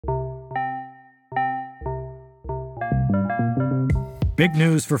Big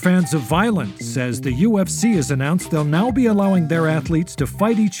news for fans of violence, as the UFC has announced they'll now be allowing their athletes to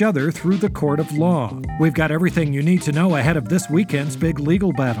fight each other through the court of law. We've got everything you need to know ahead of this weekend's big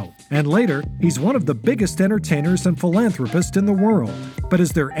legal battle. And later, he's one of the biggest entertainers and philanthropists in the world. But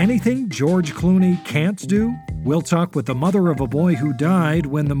is there anything George Clooney can't do? We'll talk with the mother of a boy who died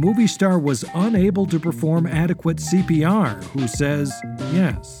when the movie star was unable to perform adequate CPR, who says,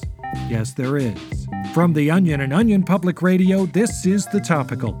 yes. Yes, there is. From The Onion and Onion Public Radio, this is The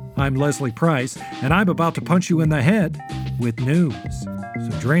Topical. I'm Leslie Price, and I'm about to punch you in the head with news. So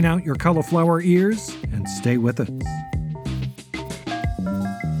drain out your cauliflower ears and stay with us.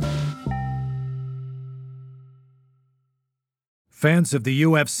 Fans of the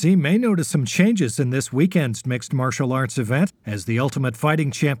UFC may notice some changes in this weekend's mixed martial arts event, as the Ultimate Fighting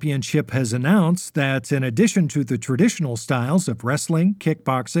Championship has announced that in addition to the traditional styles of wrestling,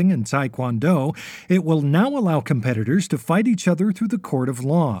 kickboxing, and taekwondo, it will now allow competitors to fight each other through the court of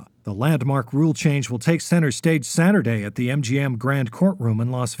law. The landmark rule change will take center stage Saturday at the MGM Grand Courtroom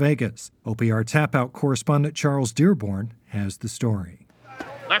in Las Vegas. OPR Tap-Out correspondent Charles Dearborn has the story.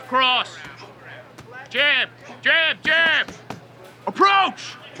 Left cross. Jab, jab, jab.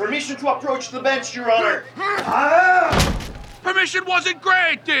 Approach! Permission to approach the bench, Your Honor. Permission wasn't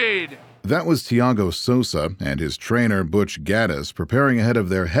granted! That was Thiago Sosa and his trainer Butch Gaddis preparing ahead of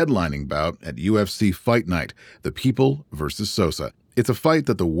their headlining bout at UFC Fight Night, The People vs. Sosa. It's a fight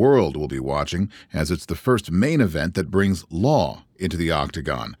that the world will be watching, as it's the first main event that brings law into the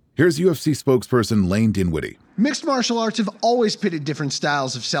octagon. Here's UFC spokesperson Lane Dinwiddie. Mixed martial arts have always pitted different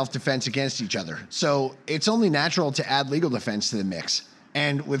styles of self-defense against each other, so it's only natural to add legal defense to the mix.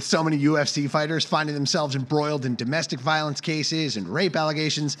 And with so many UFC fighters finding themselves embroiled in domestic violence cases and rape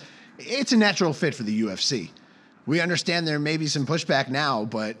allegations, it's a natural fit for the UFC. We understand there may be some pushback now,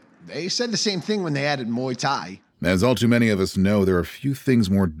 but they said the same thing when they added Muay Thai. As all too many of us know, there are few things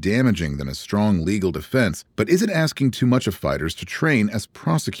more damaging than a strong legal defense, but is it asking too much of fighters to train as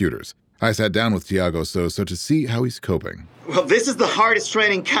prosecutors? I sat down with Thiago Sosa to see how he's coping. Well, this is the hardest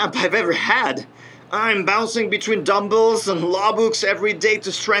training camp I've ever had. I'm bouncing between dumbbells and law books every day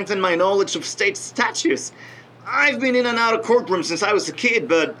to strengthen my knowledge of state statutes. I've been in and out of courtrooms since I was a kid,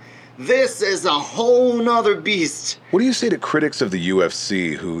 but this is a whole nother beast. What do you say to critics of the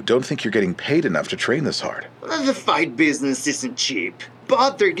UFC who don't think you're getting paid enough to train this hard? The fight business isn't cheap,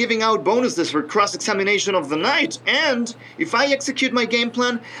 but they're giving out bonuses for cross-examination of the night, and if I execute my game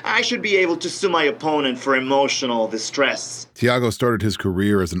plan, I should be able to sue my opponent for emotional distress. Thiago started his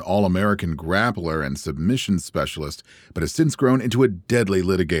career as an All-American grappler and submission specialist, but has since grown into a deadly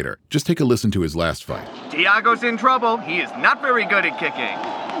litigator. Just take a listen to his last fight. Thiago's in trouble. He is not very good at kicking.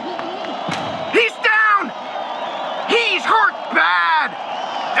 He's down! He's hurt bad!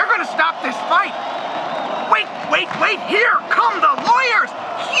 They're gonna stop this fight! Wait, here come the lawyers!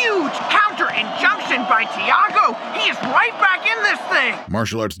 Huge counter injunction by Thiago! He is right back in this thing!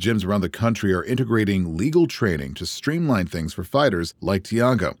 Martial arts gyms around the country are integrating legal training to streamline things for fighters like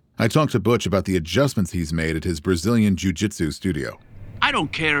Thiago. I talked to Butch about the adjustments he's made at his Brazilian Jiu-Jitsu studio. I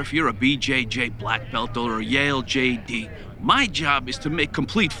don't care if you're a BJJ black belt or a Yale JD. My job is to make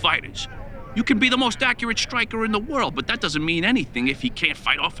complete fighters. You can be the most accurate striker in the world, but that doesn't mean anything if you can't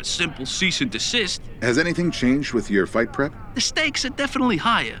fight off a simple cease and desist. Has anything changed with your fight prep? The stakes are definitely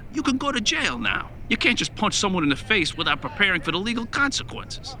higher. You can go to jail now. You can't just punch someone in the face without preparing for the legal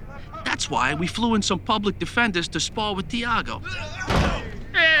consequences. That's why we flew in some public defenders to spar with Thiago.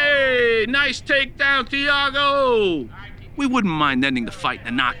 Hey, nice takedown, Thiago! We wouldn't mind ending the fight in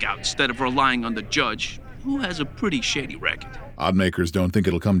a knockout instead of relying on the judge, who has a pretty shady record. Oddmakers don't think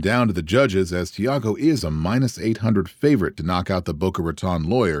it'll come down to the judges, as Thiago is a minus 800 favorite to knock out the Boca Raton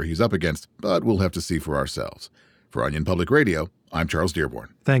lawyer he's up against, but we'll have to see for ourselves. For Onion Public Radio, I'm Charles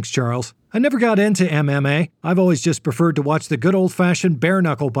Dearborn. Thanks, Charles. I never got into MMA. I've always just preferred to watch the good old-fashioned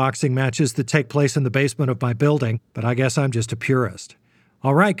bare-knuckle boxing matches that take place in the basement of my building, but I guess I'm just a purist.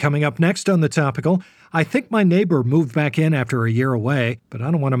 All right, coming up next on The Topical, I think my neighbor moved back in after a year away, but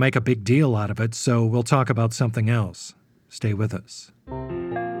I don't want to make a big deal out of it, so we'll talk about something else. Stay with us.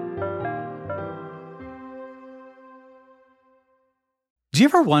 Do you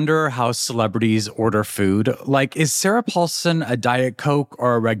ever wonder how celebrities order food? Like, is Sarah Paulson a Diet Coke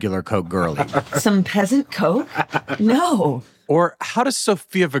or a regular Coke girlie? Some peasant Coke? No. Or how does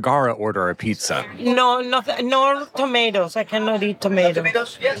Sofia Vergara order a pizza? No tomatoes. I cannot eat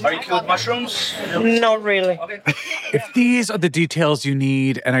tomatoes. Yes. Are you cool with mushrooms? Not really. If these are the details you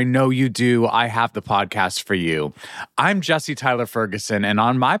need, and I know you do, I have the podcast for you. I'm Jesse Tyler Ferguson, and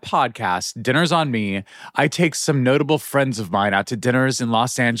on my podcast, Dinners on Me, I take some notable friends of mine out to dinners in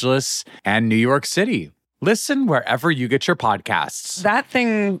Los Angeles and New York City. Listen wherever you get your podcasts. That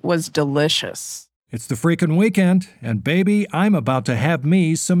thing was delicious. It's the freaking weekend, and baby, I'm about to have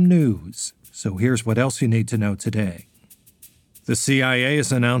me some news. So here's what else you need to know today. The CIA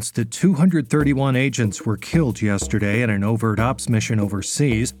has announced that 231 agents were killed yesterday in an overt ops mission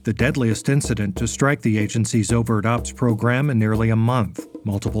overseas, the deadliest incident to strike the agency's overt ops program in nearly a month.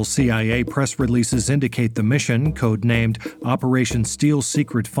 Multiple CIA press releases indicate the mission, codenamed Operation Steal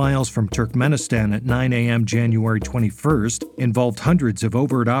Secret Files from Turkmenistan at 9 a.m. January 21st, involved hundreds of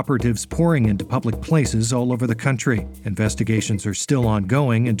overt operatives pouring into public places all over the country. Investigations are still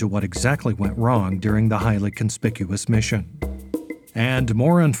ongoing into what exactly went wrong during the highly conspicuous mission. And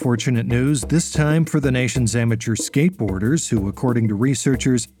more unfortunate news, this time for the nation's amateur skateboarders who, according to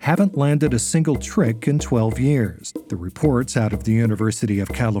researchers, haven't landed a single trick in 12 years. The reports out of the University of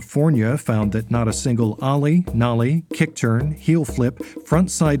California found that not a single ollie, nollie, kick turn, heel flip,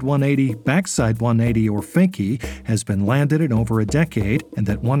 frontside 180, backside 180, or fakie has been landed in over a decade, and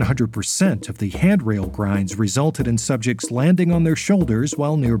that 100% of the handrail grinds resulted in subjects landing on their shoulders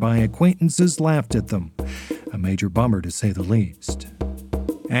while nearby acquaintances laughed at them. A major bummer to say the least.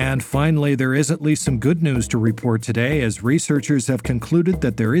 And finally, there is at least some good news to report today, as researchers have concluded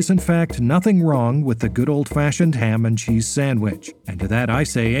that there is in fact nothing wrong with the good old-fashioned ham and cheese sandwich. And to that I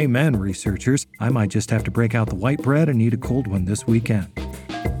say amen, researchers. I might just have to break out the white bread and eat a cold one this weekend.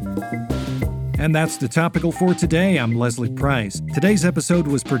 And that's the Topical for today. I'm Leslie Price. Today's episode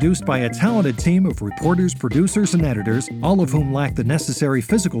was produced by a talented team of reporters, producers, and editors, all of whom lack the necessary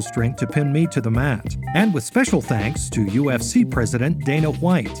physical strength to pin me to the mat. And with special thanks to UFC President Dana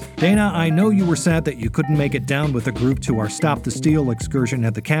White. Dana, I know you were sad that you couldn't make it down with the group to our Stop the Steal excursion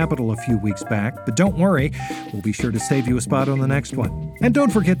at the Capitol a few weeks back, but don't worry, we'll be sure to save you a spot on the next one. And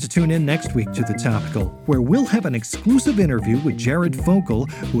don't forget to tune in next week to The Topical, where we'll have an exclusive interview with Jared Fogle,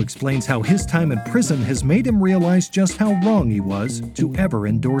 who explains how his time in prison has made him realize just how wrong he was to ever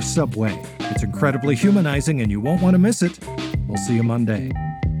endorse Subway. It's incredibly humanizing and you won't want to miss it. We'll see you Monday.